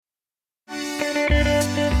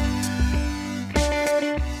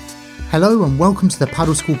Hello and welcome to the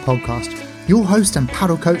Paddle School podcast. Your host and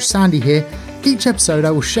paddle coach Sandy here. Each episode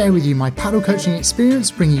I will share with you my paddle coaching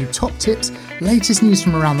experience, bringing you top tips, latest news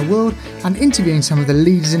from around the world and interviewing some of the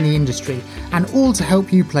leaders in the industry, and all to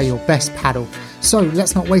help you play your best paddle. So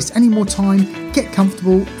let's not waste any more time, get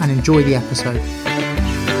comfortable and enjoy the episode.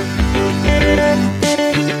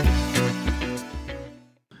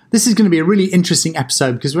 This is going to be a really interesting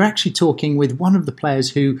episode because we're actually talking with one of the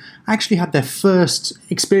players who actually had their first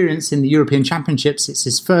experience in the European Championships. It's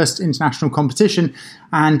his first international competition.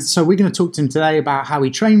 And so we're going to talk to him today about how he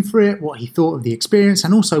trained for it, what he thought of the experience,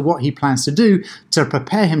 and also what he plans to do to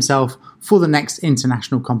prepare himself for the next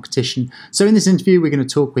international competition. So in this interview, we're going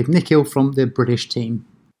to talk with Nikhil from the British team.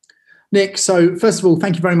 Nick, so first of all,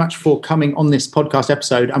 thank you very much for coming on this podcast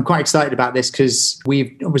episode. I'm quite excited about this because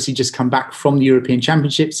we've obviously just come back from the European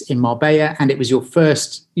Championships in Marbella, and it was your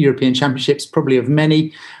first European Championships, probably of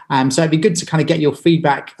many. So it'd be good to kind of get your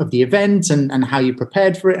feedback of the event and how you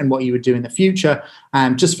prepared for it and what you would do in the future,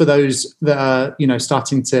 just for those that are,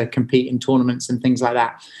 starting to compete in tournaments and things like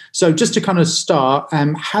that. So just to kind of start,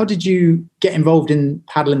 how did you get involved in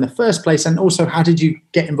paddle in the first place? And also, how did you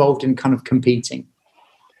get involved in kind of competing?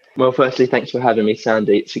 Well, firstly, thanks for having me,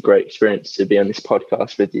 Sandy. It's a great experience to be on this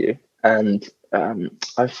podcast with you. And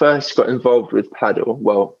I first got involved with paddle.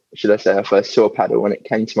 Well, should I say I first saw paddle when it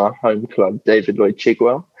came to my home club, David Lloyd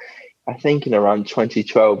Chigwell, I think in around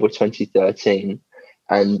 2012 or 2013.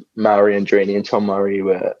 And Maori Andrini and Tom Murray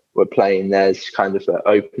were playing theirs kind of an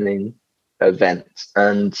opening event.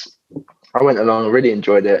 And I went along, I really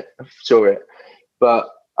enjoyed it, I saw it. But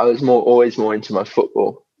I was always more into my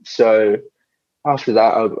football. So after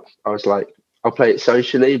that, I was like, I'll play it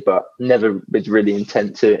socially, but never with really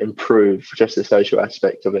intent to improve just the social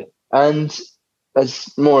aspect of it. And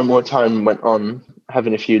as more and more time went on,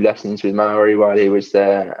 having a few lessons with Maori while he was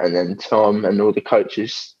there, and then Tom and all the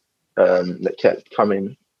coaches that kept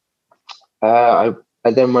coming, I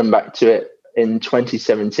then went back to it in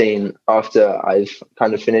 2017 after I've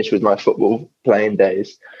kind of finished with my football playing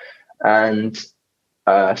days. And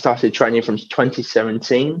I started training from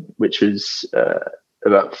 2017, which was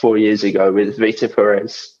about 4 years ago with Vita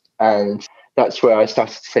Perez. And that's where I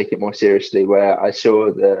started to take it more seriously, where I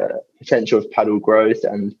saw the potential of paddle growth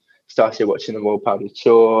and started watching the World Paddle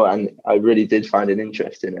Tour. And I really did find an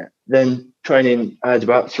interest in it. Then training, I had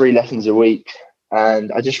about 3 lessons a week.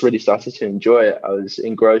 And I just really started to enjoy it. I was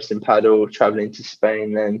engrossed in paddle, traveling to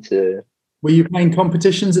Spain then to... Were you playing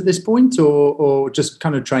competitions at this point or just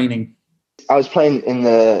kind of training? I was playing in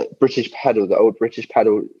the British paddle, the old British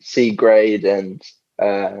paddle C grade, and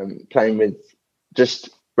playing with just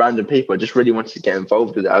random people. I just really wanted to get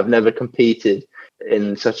involved with it. I've never competed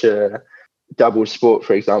in such a double sport,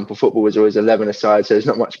 for example. Football was always 11 aside, so there's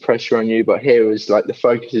not much pressure on you, but here it was like the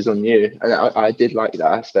focus is on you. And I did like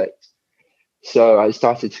that aspect. So I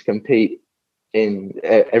started to compete in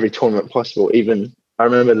every tournament possible. Even I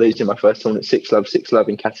remember losing my first tournament, 6 love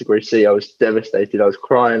in category C. I was devastated. I was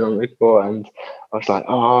crying on the court and I was like,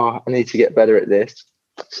 I need to get better at this.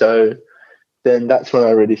 So then that's when I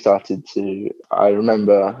really started I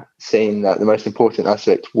remember seeing that the most important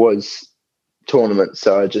aspect was tournaments.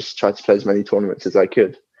 So I just tried to play as many tournaments as I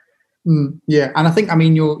could. Yeah. And I think,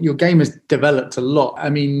 your game has developed a lot.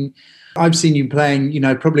 I've seen you playing,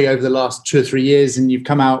 probably over the last 2 or 3 years, and you've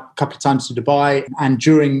come out a couple of times to Dubai. And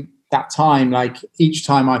during that time, like each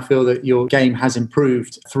time I feel that your game has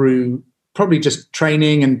improved through probably just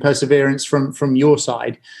training and perseverance from your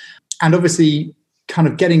side. And obviously kind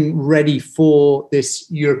of getting ready for this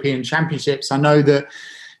European Championships. I know that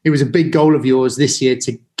it was a big goal of yours this year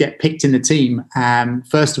to get picked in the team,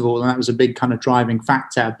 first of all, and that was a big kind of driving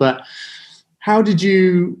factor. But how did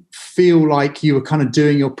you feel like you were kind of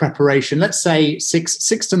doing your preparation? Let's say six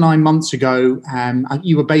to 9 months ago,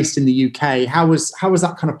 you were based in the UK. How was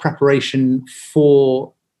that kind of preparation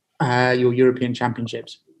for your European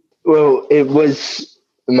Championships? Well, it was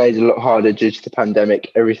made a lot harder due to the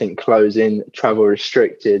pandemic, everything closing, travel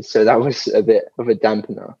restricted. So that was a bit of a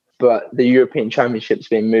dampener. But the European Championships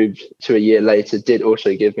being moved to a year later did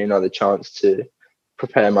also give me another chance to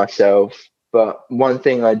prepare myself. But one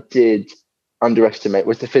thing I did underestimate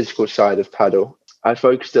was the physical side of paddle. I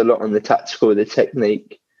focused a lot on the tactical, the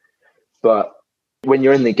technique, but when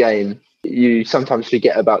you're in the game, you sometimes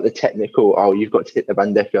forget about the technical. You've got to hit the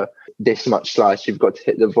bandeja this much slice, you've got to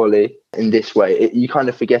hit the volley in this way. You kind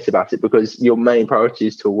of forget about it because your main priority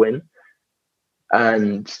is to win.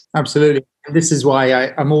 And absolutely, this is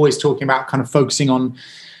why I'm always talking about kind of focusing on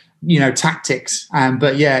tactics.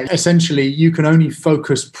 But yeah, essentially you can only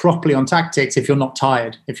focus properly on tactics if you're not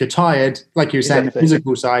tired. If you're tired, like you were saying, Exactly. the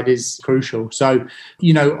physical side is crucial. So,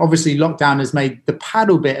 obviously lockdown has made the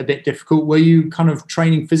paddle bit a bit difficult. Were you kind of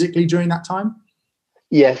training physically during that time?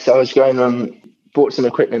 Yes, I was bought some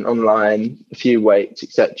equipment online, a few weights,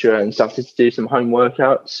 etc., and started to do some home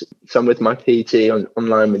workouts, some with my PT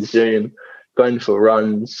online with Zoom, going for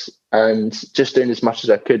runs and just doing as much as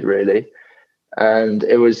I could, really. And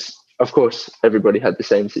it was, of course, everybody had the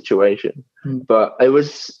same situation. But it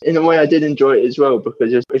was, in a way, I did enjoy it as well,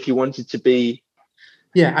 because if you wanted to be...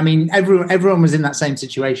 Yeah, I mean, everyone was in that same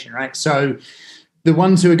situation, right? So the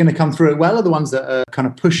ones who are going to come through it well are the ones that are kind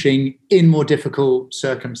of pushing in more difficult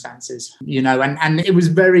circumstances, and it was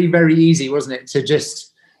very, very easy, wasn't it, to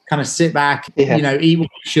just kind of sit back, eat what you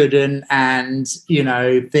shouldn't, and,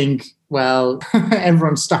 think, well,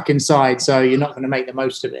 everyone's stuck inside, so you're not going to make the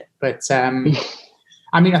most of it. But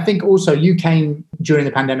I think also you came during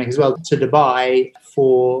the pandemic as well to Dubai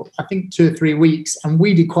for, I think, 2 or 3 weeks, and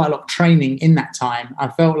we did quite a lot of training in that time. I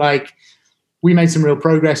felt like we made some real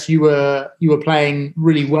progress. You were playing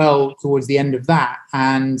really well towards the end of that.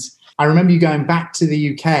 And I remember you going back to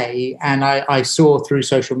the UK, and I saw through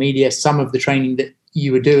social media some of the training that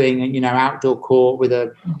you were doing, outdoor court with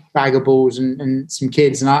a bag of balls and some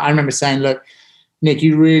kids. And I remember saying, look, Nick,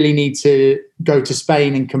 you really need to go to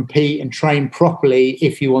Spain and compete and train properly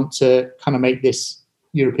if you want to kind of make this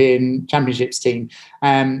European Championships team,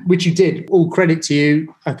 which you did. All credit to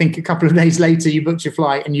you. I think a couple of days later, you booked your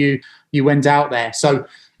flight and you went out there. So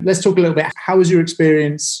let's talk a little bit. How was your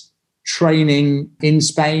experience training in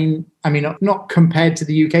Spain? I mean, not compared to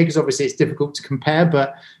the UK, because obviously it's difficult to compare,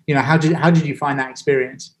 but how did you find that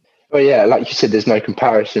experience? Well, yeah, like you said, there's no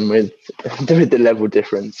comparison with the level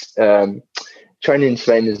difference. Training in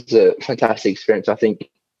Spain is a fantastic experience. I think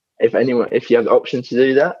if you have the option to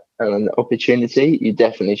do that and the opportunity, you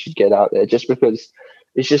definitely should get out there, just because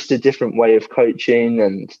it's just a different way of coaching,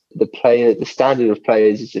 and the standard of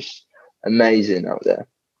players is just amazing out there.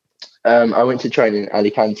 I went to train in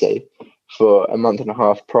Alicante for a month and a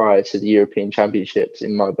half prior to the European Championships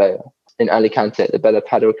in Marbella, in Alicante at the Bella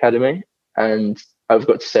Paddle Academy. And I've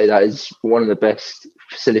got to say that is one of the best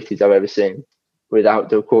facilities I've ever seen, with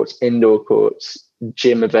outdoor courts, indoor courts,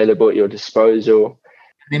 gym available at your disposal.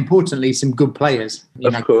 And importantly, some good players.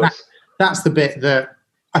 Of course. That's the bit that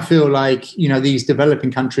I feel like, these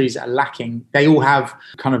developing countries are lacking. They all have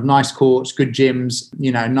kind of nice courts, good gyms,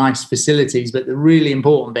 nice facilities, but the really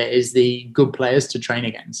important bit is the good players to train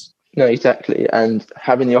against. No, exactly. And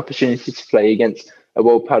having the opportunity to play against a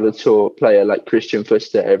World Padel Tour player like Christian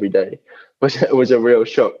Fuster every day was a real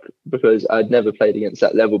shock, because I'd never played against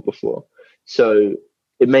that level before. So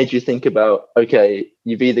it made you think about, okay,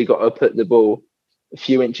 you've either got to put the ball a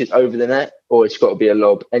few inches over the net, or it's got to be a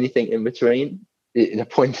lob. Anything in between, the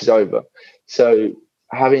point is over. So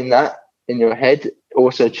having that in your head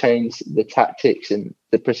also changed the tactics and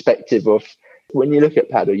the perspective of, when you look at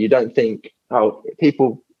paddle, you don't think,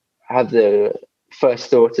 people have the first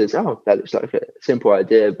thought is, that looks like a simple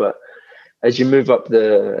idea. But as you move up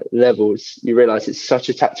the levels, you realize it's such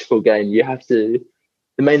a tactical game. The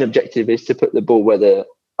main objective is to put the ball where the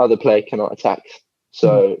other player cannot attack.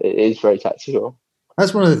 So it is very tactical.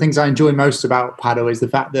 That's one of the things I enjoy most about paddle, is the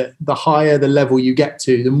fact that the higher the level you get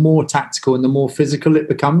to, the more tactical and the more physical it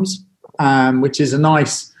becomes, which is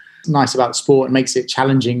nice about the sport and makes it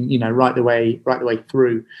challenging, right the way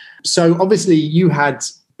through. So obviously you had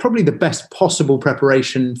probably the best possible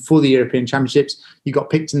preparation for the European Championships. You got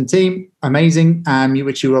picked in the team, amazing,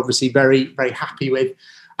 which you were obviously very, very happy with.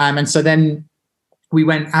 And so then we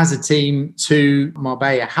went as a team to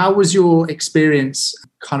Marbella. How was your experience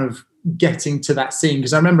kind of getting to that scene?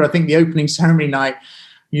 Because I remember, I think the opening ceremony night,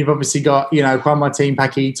 you've obviously got, Juan Martin,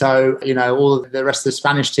 Paquito, all of the rest of the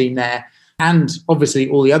Spanish team there, and obviously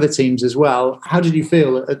all the other teams as well. How did you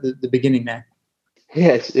feel at the beginning there?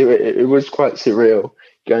 Yes, it was quite surreal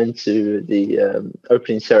going to the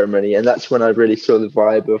opening ceremony. And that's when I really saw the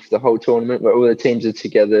vibe of the whole tournament, where all the teams are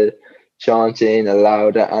together chanting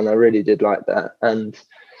aloud, and I really did like that. And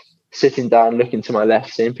sitting down, looking to my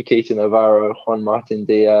left, seeing Paquito Navarro, Juan Martin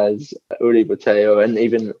Diaz, Uri Boteo, and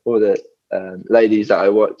even all the ladies that I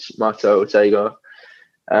watched, Marta Ortega.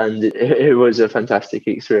 And it was a fantastic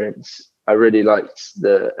experience. I really liked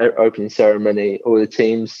the opening ceremony, all the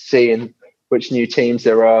teams, seeing which new teams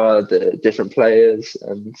there are, the different players,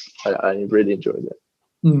 and I really enjoyed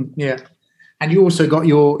it. Yeah. And you also got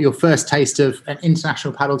your first taste of an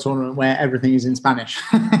international paddle tournament where everything is in Spanish.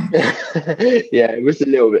 Yeah, it was a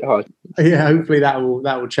little bit hard. Yeah, hopefully that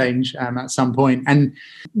will change at some point. And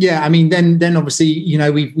yeah, I mean, then obviously, you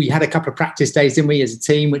know, we had a couple of practice days, didn't we, as a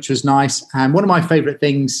team, which was nice. And one of my favourite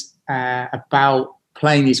things about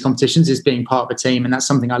playing these competitions is being part of a team, and that's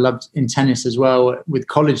something I loved in tennis as well, with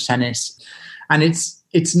college tennis. And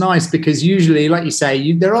it's nice because usually, like you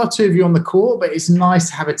say, there are two of you on the court, but it's nice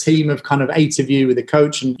to have a team of kind of 8 of you with a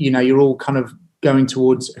coach, and you know, you're all kind of going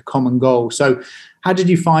towards a common goal. So how did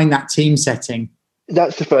you find that team setting?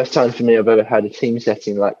 That's the first time for me I've ever had a team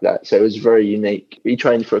setting like that. So it was very unique. We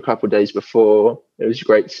trained for a couple of days before. It was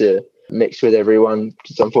great to mix with everyone,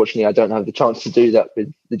 because unfortunately I don't have the chance to do that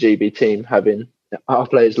with the GB team, having our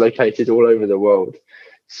players located all over the world.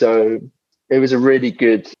 So it was a really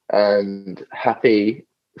good and happy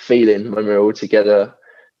feeling when we were all together,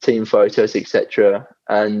 team photos, etc.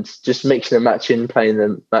 And just mixing and matching, playing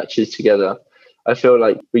the matches together. I feel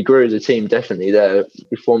like we grew as a team, definitely there.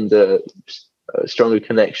 We formed a stronger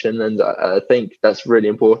connection, and I think that's really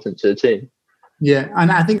important to the team. Yeah,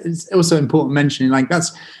 and I think it's also important mentioning, like,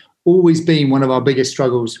 that's always been one of our biggest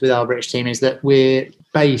struggles with our British team, is that we're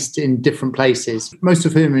based in different places, most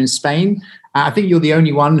of whom are in Spain. I think you're the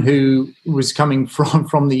only one who was coming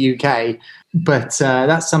from the UK, but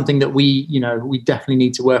that's something that we definitely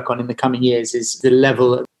need to work on in the coming years, is the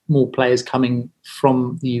level of more players coming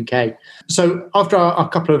from the UK. So after our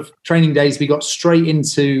couple of training days, we got straight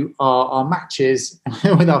into our matches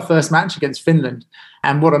with our first match against Finland.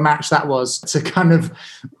 And what a match that was, to kind of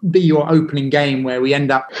be your opening game, where we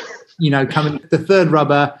end up, coming to the third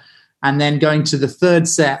rubber and then going to the third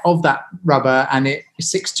set of that rubber, and it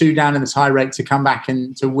 6-2 down in the tie break to come back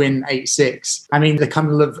and to win 8-6. I mean, the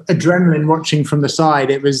kind of adrenaline watching from the side,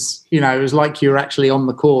 it was like you were actually on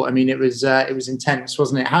the court. I mean, it was intense,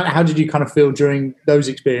 wasn't it? How did you kind of feel during those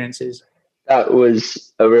experiences? That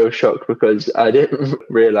was a real shock, because I didn't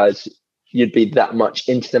realise you'd be that much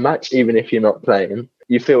into the match, even if you're not playing.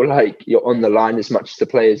 You feel like you're on the line as much as the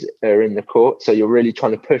players are in the court, so you're really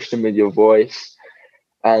trying to push them with your voice.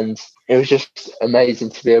 And it was just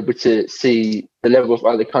amazing to be able to see the level of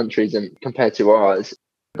other countries and compared to ours.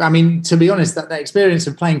 I mean, to be honest, that experience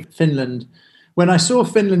of playing Finland, when I saw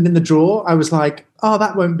Finland in the draw, I was like, oh,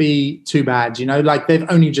 that won't be too bad. Like, they've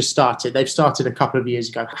only just started. They've started a couple of years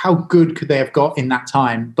ago. How good could they have got in that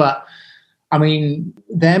time? But I mean,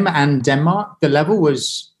 them and Denmark, the level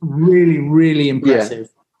was really, really impressive.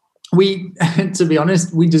 Yeah. We, to be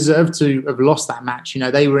honest, we deserved to have lost that match.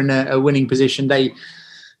 They were in a winning position. They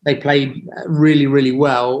played really, really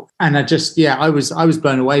well. And I was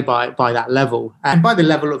blown away by that level, and by the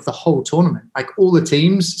level of the whole tournament. Like, all the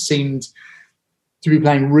teams seemed to be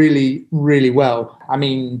playing really, really well. I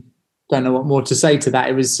mean, don't know what more to say to that.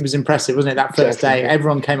 It was impressive, wasn't it? That first day,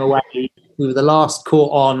 everyone came away. We were the last court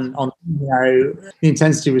on, the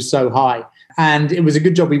intensity was so high. And it was a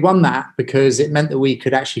good job we won that, because it meant that we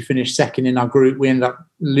could actually finish second in our group. We ended up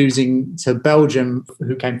losing to Belgium,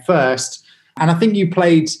 who came first. And I think you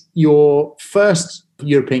played your first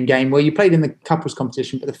European game, where you played in the couples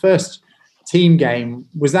competition, but the first team game,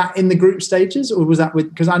 was that in the group stages, or was that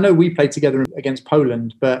because I know we played together against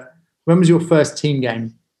Poland, but when was your first team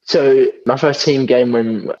game? So my first team game,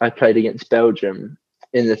 when I played against Belgium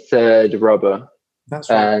in the third rubber. That's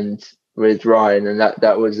right. And with Ryan, and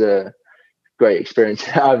that was a great experience.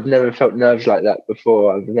 I've never felt nerves like that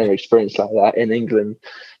before. I've never experienced like that in England.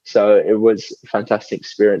 So it was a fantastic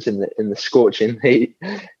experience in the scorching heat.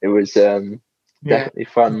 It was definitely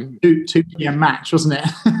fun. 2 p.m. match, wasn't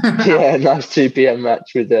it? Yeah, nice 2 p.m.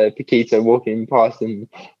 match with Paquito walking past and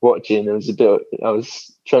watching. I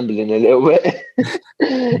was trembling a little bit.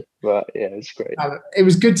 But yeah, it was great. It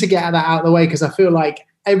was good to get that out of the way, because I feel like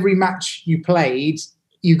every match you played,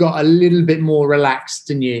 you got a little bit more relaxed,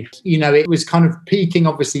 didn't you? It was kind of peaking,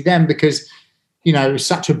 obviously, then, because, it was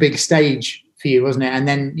such a big stage for you, wasn't it? And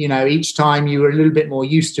then, each time you were a little bit more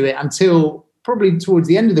used to it, until probably towards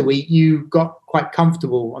the end of the week, you got quite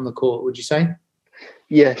comfortable on the court, would you say?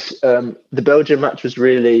 Yes. The Belgium match was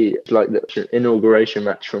really like the inauguration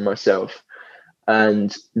match for myself.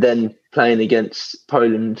 And then playing against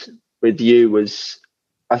Poland with you was,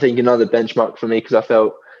 I think, another benchmark for me, because I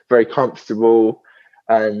felt very comfortable,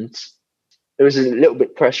 and there was a little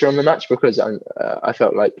bit pressure on the match, because I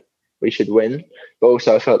felt like we should win, but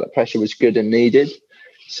also I felt that pressure was good and needed.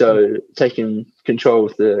 So taking control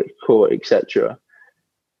of the court, etc.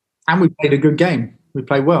 And we played a good game. We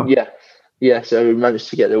played well. Yeah. So we managed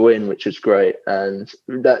to get the win, which was great. And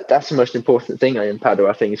that's the most important thing in paddle,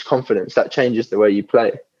 I think, is confidence. That changes the way you play.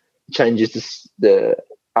 It changes the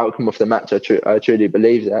outcome of the match. I truly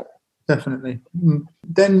believe that. definitely.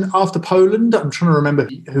 Then after Poland, I'm trying to remember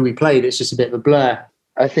who we played. It's just a bit of a blur.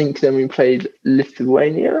 I think then we played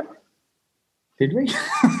Lithuania. Did we?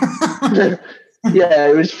 Yeah,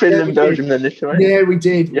 it was Finland, Belgium, then Lithuania. Yeah, we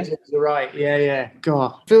did. Yeah. You're right. Yeah.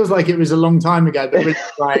 God, feels like it was a long time ago, but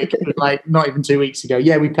really like not even 2 weeks ago.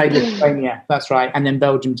 Yeah, we played Lithuania. That's right, and then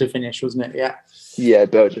Belgium to finish, wasn't it? Yeah. Yeah,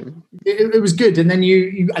 Belgium. It was good, and then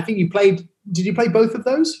you. I think you played. Did you play both of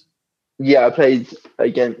those? Yeah, I played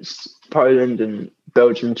against Poland and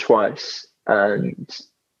Belgium twice, and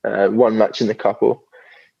one match in the couple.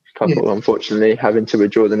 Unfortunately, having to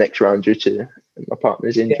withdraw the next round due to my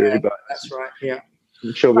partner's injury. But that's right. Yeah,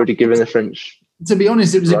 I'm sure we'd have given the French. To be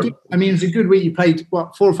honest, it was a good week. You played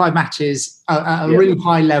 4 or 5 matches at a really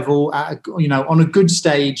high level, on a good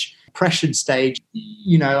stage, pressured stage.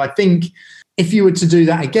 I think if you were to do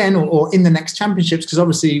that again, or in the next championships, because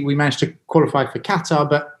obviously we managed to qualify for Qatar,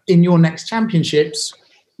 but in your next championships,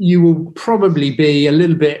 you will probably be a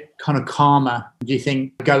little bit kind of calmer, do you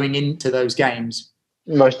think, going into those games?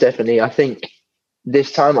 Most definitely. I think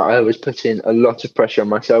this time I was putting a lot of pressure on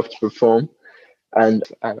myself to perform and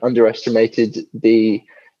underestimated the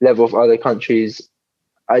level of other countries.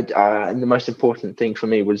 And the most important thing for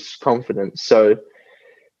me was confidence. So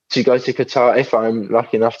to go to Qatar, if I'm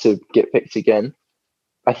lucky enough to get picked again,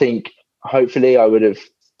 I think hopefully I would have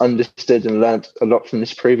understood and learned a lot from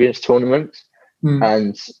this previous tournament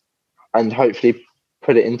and hopefully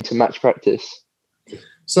put it into match practice.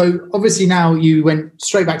 So obviously now you went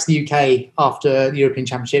straight back to the UK after the European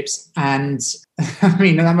Championships, and I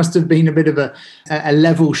mean that must have been a bit of a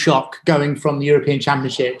level shock going from the European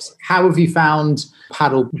Championships. How have you found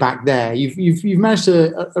paddle back there? You've managed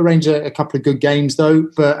to arrange a couple of good games though,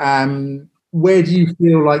 but where do you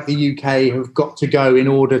feel like the UK have got to go in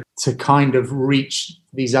order to kind of reach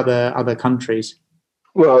these other countries?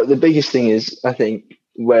 Well, the biggest thing is, I think,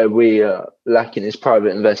 where we are lacking is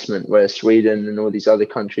private investment, where Sweden and all these other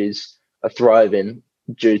countries are thriving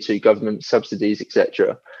due to government subsidies,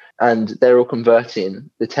 etc. And they're all converting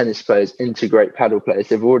the tennis players into great paddle players.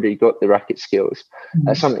 They've already got the racket skills.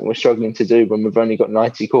 That's something we're struggling to do when we've only got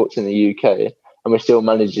 90 courts in the UK and we're still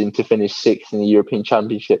managing to finish 6th in the European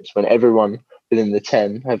Championships when everyone within the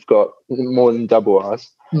 10 have got more than double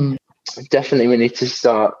ours. Definitely we need to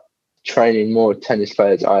start training more tennis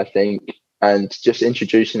players, I think, and just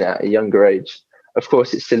introducing it at a younger age. Of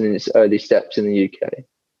course, it's still in its early steps in the UK,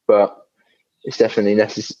 but it's definitely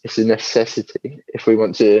it's a necessity if we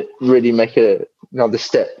want to really make another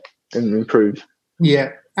step and improve.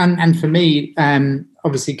 Yeah, and for me,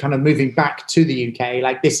 obviously kind of moving back to the UK,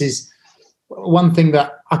 like this is one thing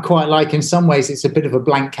that I quite like. In some ways, it's a bit of a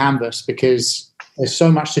blank canvas because there's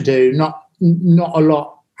so much to do. Not a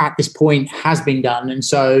lot at this point has been done. And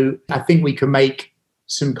so I think we can make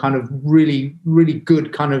some kind of really, really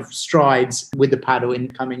good kind of strides with the paddle in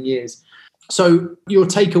the coming years. So your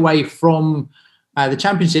takeaway from the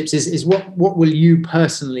championships is what will you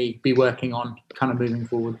personally be working on kind of moving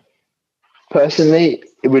forward? Personally,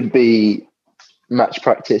 it would be match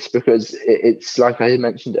practice because it's like I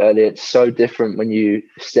mentioned earlier, it's so different when you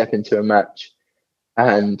step into a match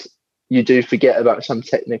and you do forget about some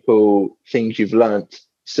technical things you've learnt.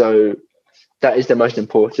 So that is the most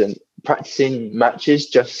important. Practicing matches,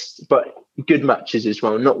 but good matches as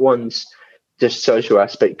well, not ones just social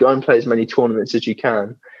aspect. Go and play as many tournaments as you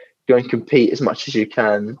can. Go and compete as much as you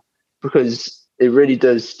can because it really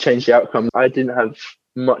does change the outcome. I didn't have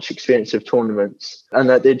much experience of tournaments and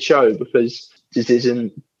that did show because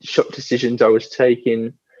shot decisions I was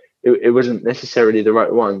taking, it wasn't necessarily the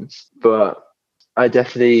right ones, but I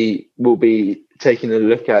definitely will be taking a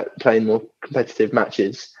look at playing more competitive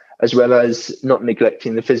matches as well as not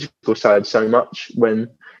neglecting the physical side so much. When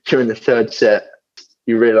during the third set,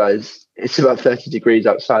 you realise it's about 30 degrees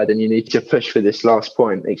outside and you need to push for this last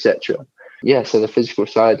point, etc. Yeah, so the physical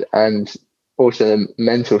side and also the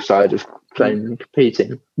mental side of playing and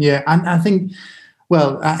competing. Yeah, and I think,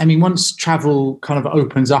 well, I mean, once travel kind of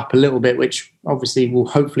opens up a little bit, which obviously will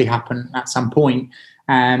hopefully happen at some point,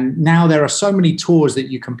 now there are so many tours that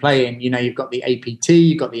you can play in. You've got the APT,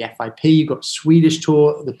 you've got the FIP, you've got Swedish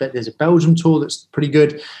tour, there's a Belgium tour that's pretty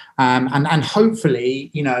good. And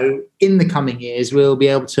hopefully, in the coming years, we'll be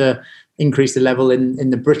able to increase the level in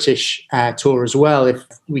the British tour as well, if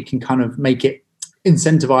we can kind of make it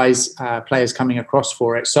incentivize players coming across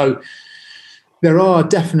for it. So there are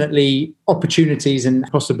definitely opportunities and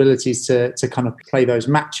possibilities to kind of play those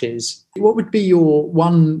matches. What would be your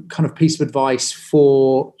one kind of piece of advice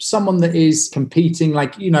for someone that is competing,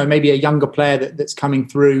 like, maybe a younger player that's coming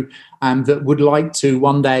through that would like to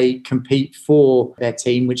one day compete for their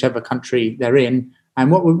team, whichever country they're in? And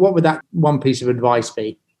what would that one piece of advice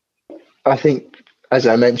be? I think, as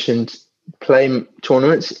I mentioned, play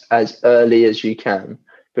tournaments as early as you can,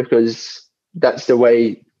 because that's the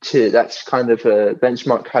way that's kind of a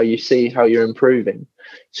benchmark how you see how you're improving.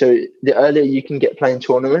 So the earlier you can get playing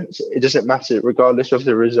tournaments, it doesn't matter regardless of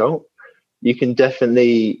the result. You can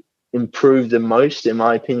definitely improve the most, in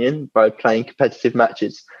my opinion, by playing competitive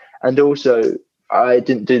matches. And also, I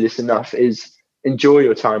didn't do this enough, is enjoy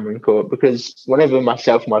your time on court, because whenever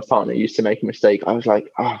myself and my partner used to make a mistake, I was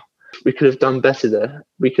like, we could have done better there.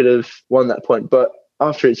 We could have won that point. But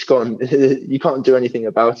after it's gone, you can't do anything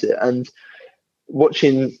about it. And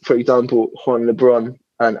watching, for example, Juan Lebron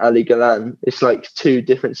and Ali Galan, it's like two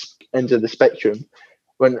different ends of the spectrum.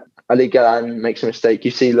 When Ali Galan makes a mistake,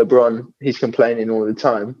 you see LeBron, he's complaining all the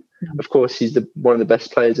time. Of course, he's one of the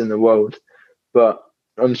best players in the world. But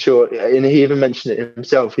I'm sure, and he even mentioned it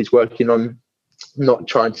himself, he's working on not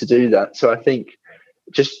trying to do that. So I think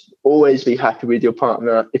just always be happy with your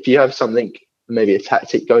partner. If you have something, maybe a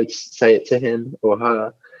tactic, go say it to him or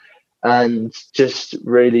her. And just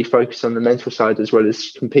really focus on the mental side as well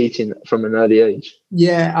as competing from an early age.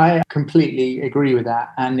 Yeah, I completely agree with that.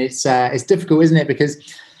 And it's difficult, isn't it? Because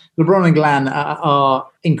LeBron and Galan are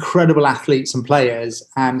incredible athletes and players.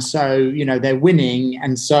 And so, they're winning.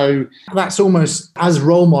 And so that's almost, as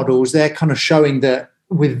role models, they're kind of showing that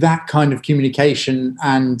with that kind of communication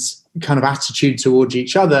and kind of attitude towards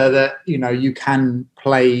each other, that, you can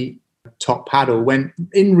play top paddle, when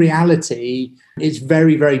in reality it's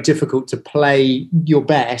very, very difficult to play your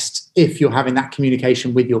best if you're having that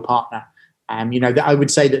communication with your partner. I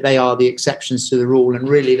would say that they are the exceptions to the rule, and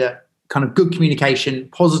really that kind of good communication,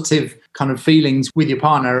 positive kind of feelings with your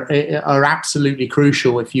partner are absolutely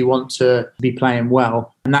crucial if you want to be playing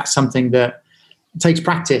well. And that's something that takes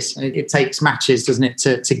practice, and it takes matches, doesn't it,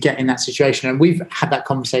 to get in that situation. And we've had that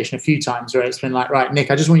conversation a few times where it's been like, right,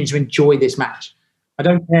 Nick, I just want you to enjoy this match. I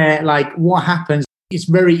don't care what happens. It's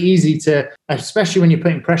very easy to, especially when you're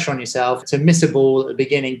putting pressure on yourself, to miss a ball at the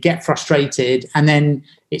beginning, get frustrated, and then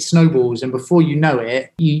it snowballs. And before you know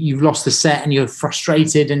it, you've lost the set and you're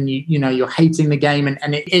frustrated, and you're hating the game. And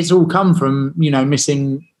it's all come from,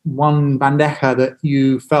 missing one bandeja that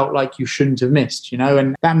you felt like you shouldn't have missed,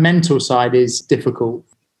 and that mental side is difficult.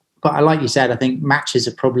 But like you said, I think matches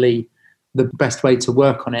are probably the best way to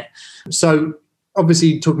work on it. So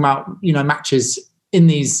obviously talking about, matches in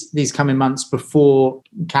these coming months before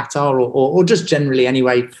Qatar or just generally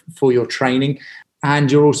anyway for your training. And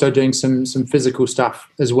you're also doing some physical stuff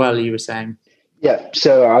as well, you were saying. Yeah,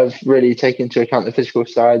 so I've really taken into account the physical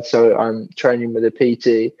side. So I'm training with a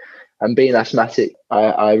PT, and being asthmatic,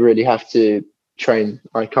 I really have to train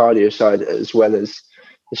my cardio side as well as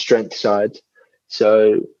the strength side.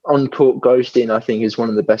 So on-court ghosting, I think, is one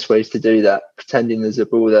of the best ways to do that, pretending there's a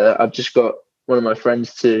ball there. I've just got one of my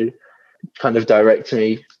friends to kind of direct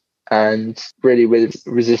me, and really with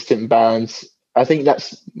resistant bands, I think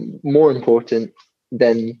that's more important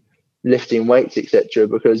than lifting weights, etc.,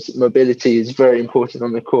 because mobility is very important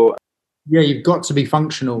on the court. Yeah, you've got to be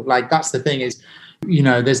functional. That's the thing is,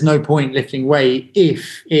 there's no point lifting weight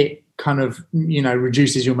if it kind of,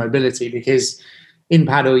 reduces your mobility, because in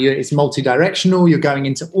paddle, it's multi-directional. You're going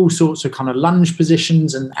into all sorts of kind of lunge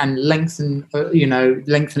positions and lengthening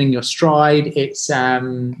your stride. It's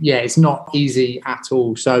it's not easy at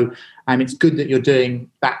all. So it's good that you're doing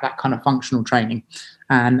that kind of functional training.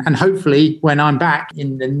 And hopefully when I'm back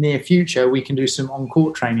in the near future, we can do some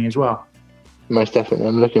on-court training as well. Most definitely.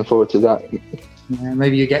 I'm looking forward to that. Yeah,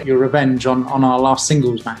 maybe you get your revenge on our last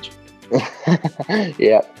singles match.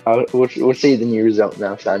 Yeah, we'll see the new result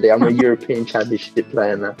now, Sandy. I'm a European Championship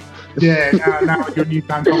player now. Yeah, now you're new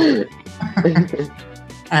fan confident.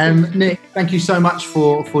 Nick, thank you so much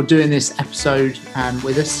for doing this episode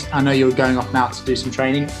with us. I know you're going off now to do some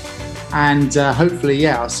training, and hopefully,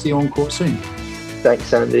 I'll see you on court soon. Thanks,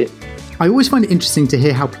 Sandy. I always find it interesting to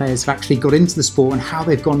hear how players have actually got into the sport and how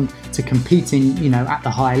they've gone to competing, at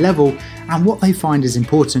the higher level, and what they find is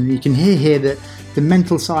important. You can hear here that the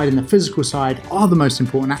mental side and the physical side are the most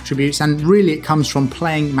important attributes, and really it comes from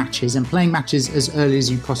playing matches as early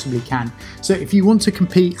as you possibly can. So if you want to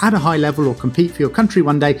compete at a high level or compete for your country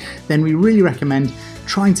one day, then we really recommend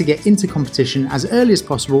trying to get into competition as early as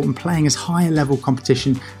possible and playing as high a level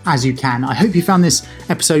competition as you can. I hope you found this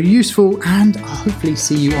episode useful, and I'll hopefully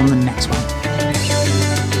see you on the next one.